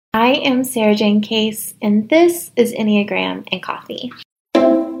I am Sarah Jane Case, and this is Enneagram and Coffee.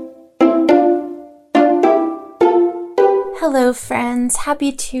 Hello, friends.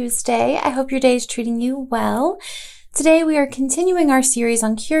 Happy Tuesday. I hope your day is treating you well. Today, we are continuing our series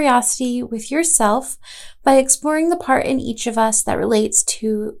on curiosity with yourself by exploring the part in each of us that relates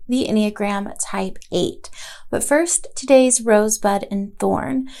to the Enneagram Type 8. But first, today's Rosebud and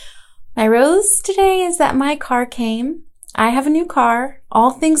Thorn. My rose today is that my car came. I have a new car.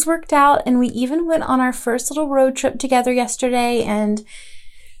 All things worked out, and we even went on our first little road trip together yesterday, and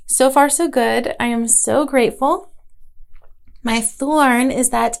so far so good. I am so grateful. My thorn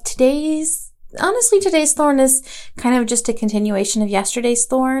is that today's thorn is kind of just a continuation of yesterday's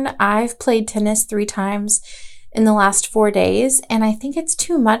thorn. I've played tennis 3 times in the last 4 days, and I think it's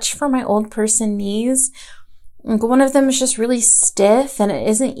too much for my old person knees. One of them is just really stiff and it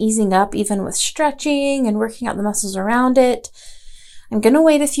isn't easing up even with stretching and working out the muscles around it. I'm going to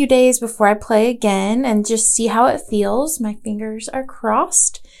wait a few days before I play again and just see how it feels. My fingers are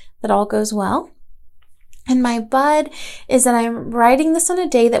crossed that all goes well. And my bud is that I'm writing this on a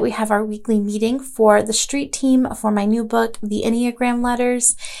day that we have our weekly meeting for the street team for my new book, The Enneagram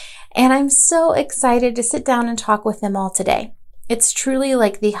Letters. And I'm so excited to sit down and talk with them all today. It's truly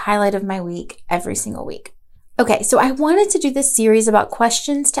like the highlight of my week every single week. Okay, so I wanted to do this series about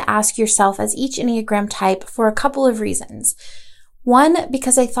questions to ask yourself as each Enneagram type for a couple of reasons. One,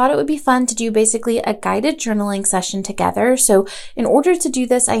 because I thought it would be fun to do basically a guided journaling session together. So in order to do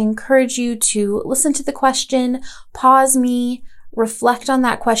this, I encourage you to listen to the question, pause me, reflect on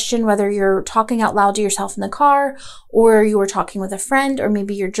that question, whether you're talking out loud to yourself in the car or you are talking with a friend, or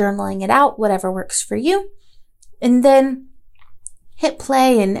maybe you're journaling it out, whatever works for you. And then hit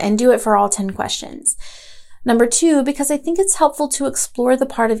play and do it for all 10 questions. Number 2, because I think it's helpful to explore the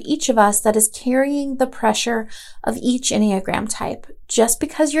part of each of us that is carrying the pressure of each Enneagram type. Just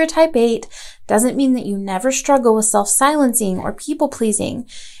because you're a type 8 doesn't mean that you never struggle with self-silencing or people-pleasing.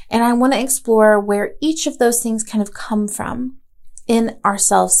 And I want to explore where each of those things kind of come from in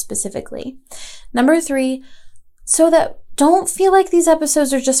ourselves specifically. Number 3, so that don't feel like these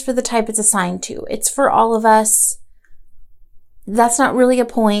episodes are just for the type it's assigned to. It's for all of us. That's not really a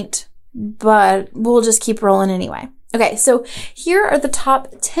point, but we'll just keep rolling anyway. Okay, so here are the top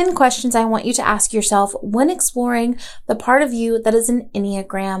 10 questions I want you to ask yourself when exploring the part of you that is an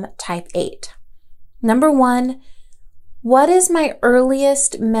Enneagram Type 8. Number 1, what is my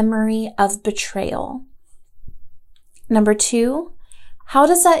earliest memory of betrayal? Number 2, how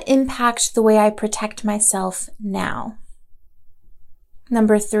does that impact the way I protect myself now?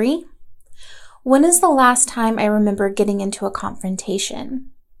 Number 3, when is the last time I remember getting into a confrontation?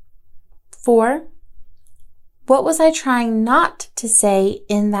 4, what was I trying not to say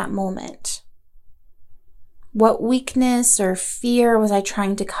in that moment? What weakness or fear was I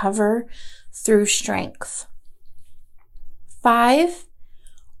trying to cover through strength? 5,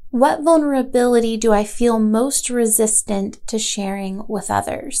 what vulnerability do I feel most resistant to sharing with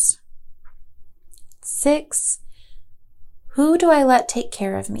others? 6, who do I let take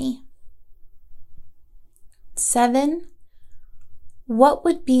care of me? 7, what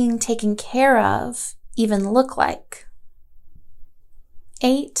would being taken care of even look like?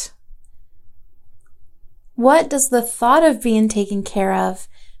 8, what does the thought of being taken care of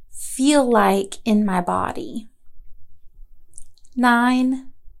feel like in my body? 9,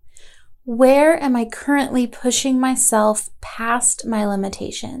 where am I currently pushing myself past my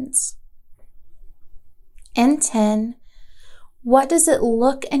limitations? And 10, what does it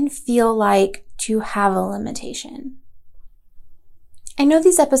look and feel like to have a limitation? I know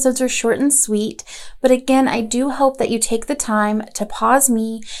these episodes are short and sweet, but again, I do hope that you take the time to pause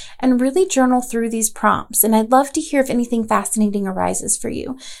me and really journal through these prompts. And I'd love to hear if anything fascinating arises for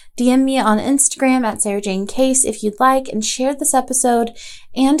you. DM me on Instagram at Sarah Jane Case if you'd like, and share this episode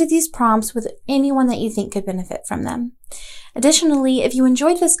and these prompts with anyone that you think could benefit from them. Additionally, if you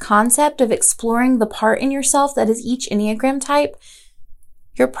enjoyed this concept of exploring the part in yourself that is each Enneagram type,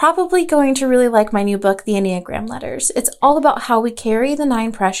 you're probably going to really like my new book, The Enneagram Letters. It's all about how we carry the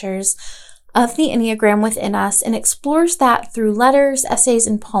 9 pressures of the Enneagram within us and explores that through letters, essays,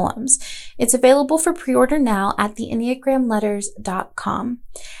 and poems. It's available for pre-order now at theenneagramletters.com.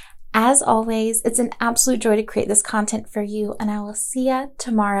 As always, it's an absolute joy to create this content for you, and I will see you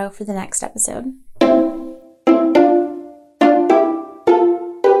tomorrow for the next episode.